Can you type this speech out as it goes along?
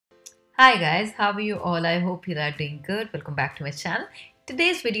Hi guys, how are you all? I hope you are doing good. Welcome back to my channel.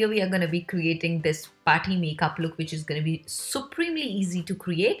 Today's video we are going to be creating this party makeup look which is going to be supremely easy to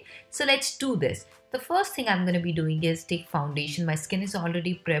create. So let's do this. The first thing I'm going to be doing is take foundation. My skin is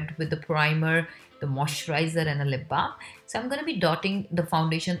already prepped with the primer, the moisturizer and a lip balm. So I'm going to be dotting the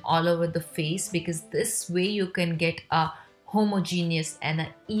foundation all over the face because this way you can get a homogeneous and an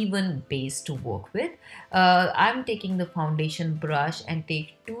even base to work with. I'm taking the foundation brush and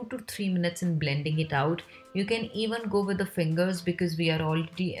take 2 to 3 minutes in blending it out. You can even go with the fingers because we are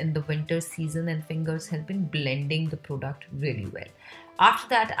already in the winter season and fingers help in blending the product really well. After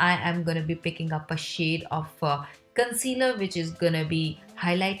that, I am going to be picking up a shade of concealer which is going to be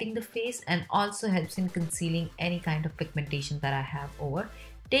highlighting the face and also helps in concealing any kind of pigmentation that I have over.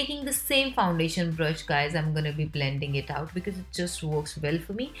 Taking the same foundation brush, guys, I'm going to be blending it out because it just works well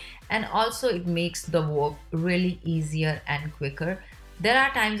for me, and also it makes the work really easier and quicker. There are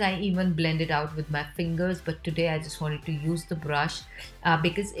times I even blend it out with my fingers, but today I just wanted to use the brush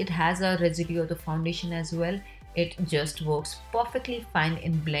because it has a residue of the foundation as well. It just works perfectly fine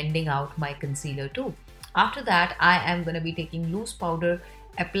in blending out my concealer too. After that, I am going to be taking loose powder,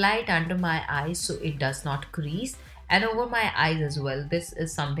 apply it under my eyes so it does not crease, and over my eyes as well. This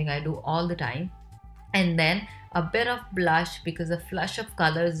is something I do all the time. And then a bit of blush because a flush of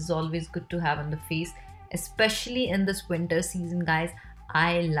colors is always good to have on the face, especially in this winter season, guys.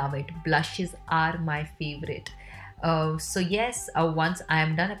 I love it. Blushes are my favorite. So yes, once I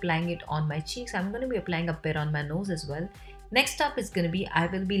am done applying it on my cheeks, I'm going to be applying a bit on my nose as well. Next up is going to be, I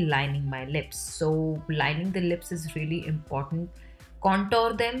will be lining my lips. So lining the lips is really important.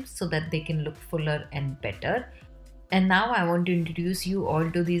 Contour them so that they can look fuller and better. And now I want to introduce you all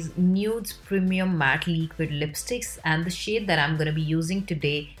to these NEUD Premium Matte Liquid Lipsticks, and the shade that I'm going to be using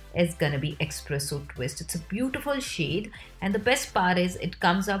today is going to be Espresso Twist. It's a beautiful shade, and the best part is it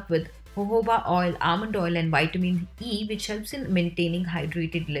comes up with jojoba oil, almond oil and vitamin E, which helps in maintaining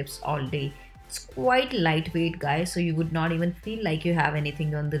hydrated lips all day. It's quite lightweight, guys, so you would not even feel like you have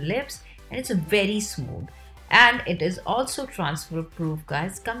anything on the lips, and it's very smooth. And it is also transfer proof,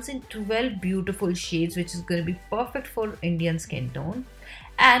 guys. Comes in 12 beautiful shades, which is going to be perfect for Indian skin tone.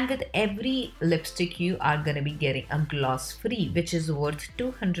 And with every lipstick you are going to be getting a gloss free, which is worth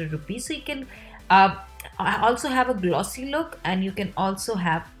 200 rupees. So you can also have a glossy look and you can also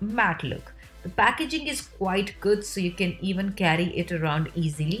have matte look. The packaging is quite good, so you can even carry it around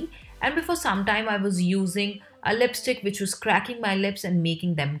easily. And before some time I was using a lipstick which was cracking my lips and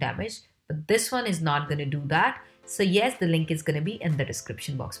making them damaged. But this one is not going to do that. So yes, the link is going to be in the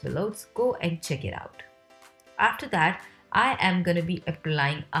description box below. So go and check it out. After that, I am going to be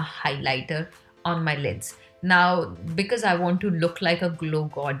applying a highlighter on my lids. Now, because I want to look like a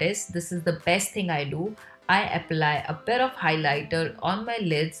glow goddess, this is the best thing I do. I apply a bit of highlighter on my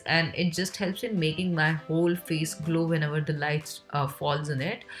lids and it just helps in making my whole face glow whenever the light falls on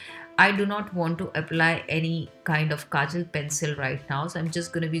it. I do not want to apply any kind of kajal pencil right now, so I'm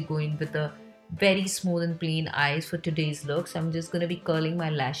just going to be going with a very smooth and plain eyes for today's look. So I'm just going to be curling my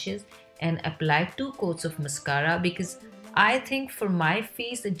lashes and apply 2 coats of mascara because I think for my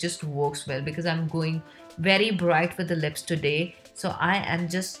face it just works well because I'm going very bright with the lips today. So I am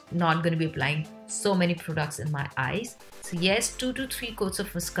just not going to be applying so many products in my eyes. So yes, 2 to 3 coats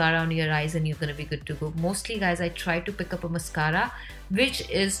of mascara on your eyes and you're going to be good to go. Mostly, guys, I try to pick up a mascara which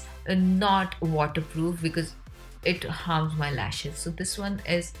is not waterproof because it harms my lashes. So this one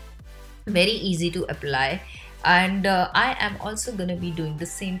is very easy to apply, and I am also going to be doing the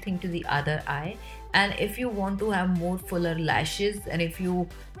same thing to the other eye. And if you want to have more fuller lashes and if you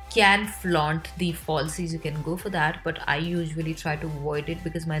can flaunt the falsies, you can go for that, but I usually try to avoid it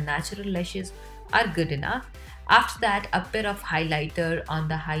because my natural lashes are good enough. After that, a bit of highlighter on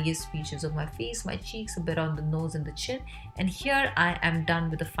the highest features of my face, my cheeks, a bit on the nose and the chin. And here I am done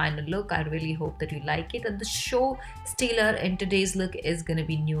with the final look. I really hope that you like it. And the show stealer in today's look is going to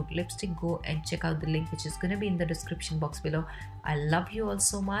be NEUD lipstick. Go and check out the link which is going to be in the description box below. I love you all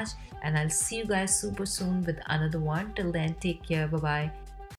so much and I'll see you guys super soon with another one. Till then, take care. Bye bye.